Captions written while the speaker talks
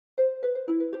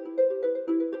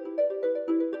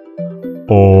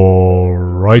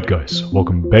Alright guys,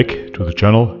 welcome back to the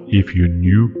channel. If you're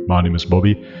new, my name is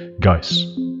Bobby.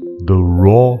 Guys, the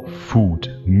raw food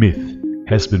myth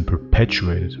has been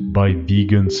perpetuated by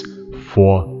vegans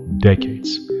for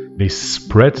decades. They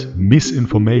spread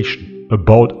misinformation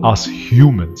about us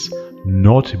humans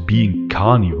not being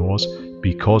carnivores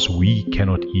because we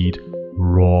cannot eat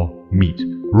raw meat.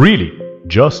 Really,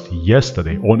 just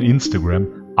yesterday on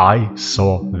Instagram I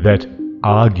saw that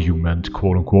argument,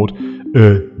 quote unquote,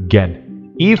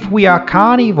 again. If we are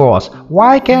carnivores,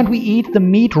 why can't we eat the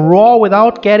meat raw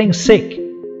without getting sick?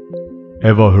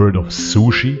 Ever heard of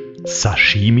sushi,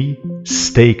 sashimi,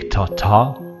 steak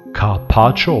tartar,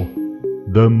 carpaccio?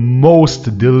 The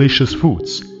most delicious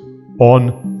foods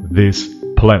on this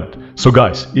planet. So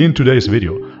guys, in today's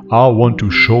video I want to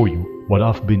show you what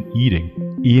I've been eating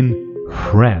in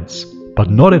France, but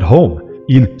not at home,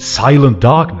 in silent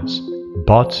darkness,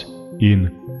 but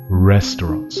in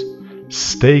restaurants.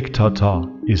 Steak tartar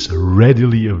is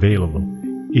readily available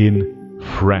in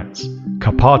France.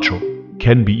 Carpaccio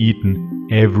can be eaten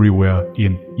everywhere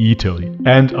in Italy.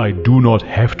 And I do not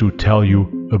have to tell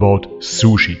you about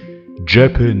sushi.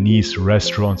 Japanese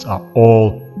restaurants are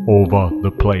all over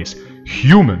the place.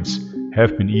 Humans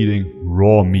have been eating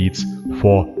raw meats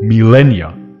for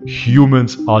millennia.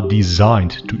 Humans are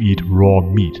designed to eat raw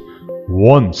meat.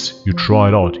 Once you try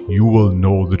it out, you will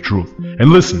know the truth. And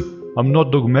listen, I'm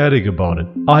not dogmatic about it.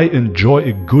 I enjoy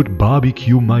a good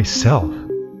barbecue myself.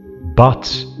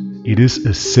 But it is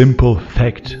a simple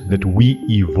fact that we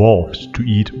evolved to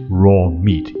eat raw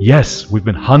meat. Yes, we've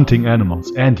been hunting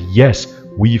animals, and yes,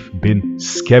 we've been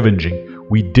scavenging.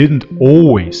 We didn't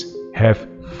always have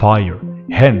fire.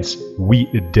 Hence, we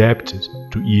adapted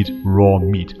to eat raw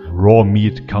meat. Raw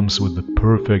meat comes with the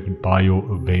perfect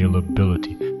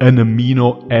bioavailability, an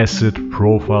amino acid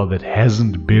profile that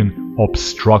hasn't been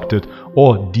obstructed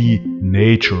or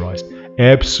denaturized.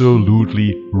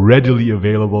 Absolutely readily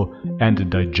available, and it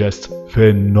digests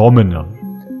phenomenally.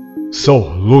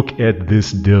 So look at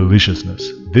this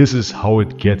deliciousness. This is how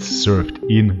it gets served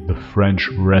in the French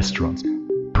restaurants.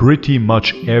 Pretty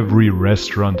much every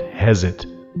restaurant has it.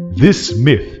 This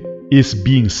myth is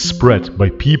being spread by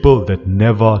people that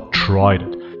never tried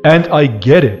it. And I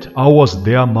get it, I was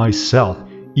there myself.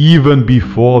 Even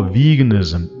before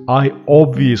veganism, I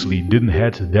obviously didn't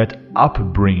have that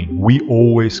upbringing. We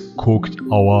always cooked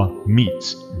our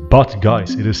meats. But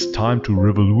guys, it is time to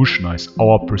revolutionize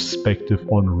our perspective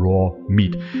on raw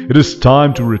meat. It is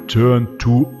time to return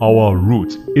to our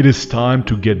roots. It is time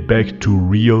to get back to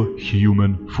real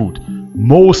human food.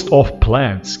 Most of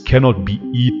plants cannot be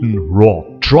eaten raw.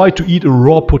 Try to eat a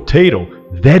raw potato.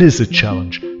 That is a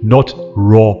challenge, not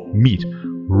raw meat.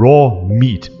 Raw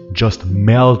meat just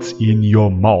melts in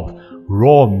your mouth.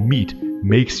 Raw meat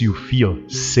makes you feel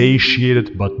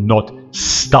satiated but not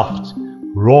stuffed.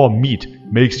 Raw meat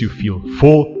makes you feel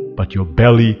full but your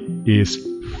belly is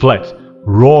flat.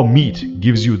 Raw meat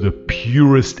gives you the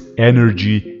purest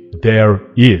energy there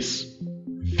is.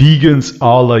 Vegans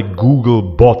are like Google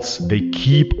bots. They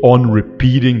keep on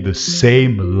repeating the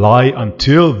same lie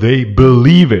until they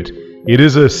believe it. It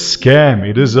is a scam,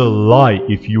 it is a lie.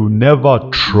 If you never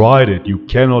tried it, you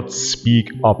cannot speak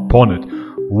upon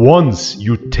it. Once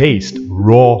you taste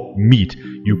raw meat,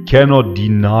 you cannot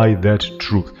deny that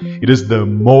truth. It is the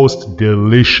most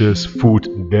delicious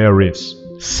food there is.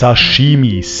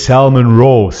 Sashimi, salmon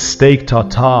roe, steak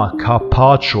tartar,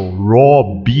 carpaccio,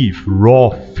 raw beef, raw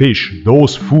fish.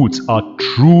 Those foods are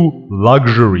true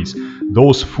luxuries.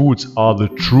 Those foods are the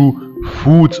true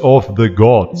foods of the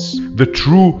gods, the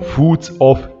true foods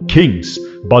of kings.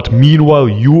 But meanwhile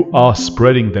you are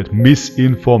spreading that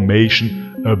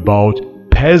misinformation about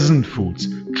peasant foods,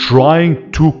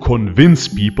 trying to convince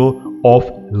people of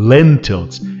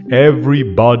lentils.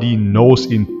 Everybody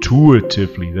knows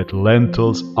intuitively that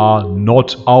lentils are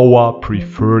not our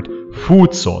preferred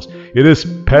food source. It is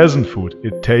peasant food.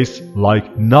 It tastes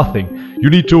like nothing. You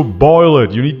need to boil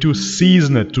it, you need to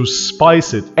season it, to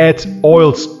spice it, add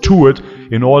oils to it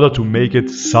in order to make it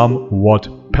somewhat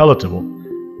palatable.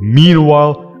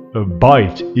 Meanwhile, a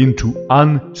bite into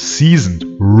unseasoned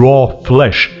raw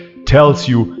flesh tells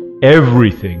you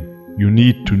everything you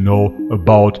need to know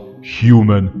about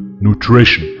human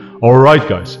nutrition. Alright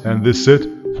guys, and this is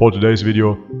it for today's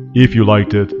video. If you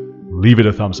liked it, leave it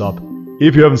a thumbs up.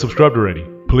 If you haven't subscribed already,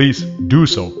 please do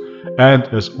so. And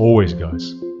as always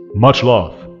guys, much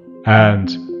love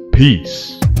and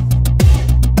peace.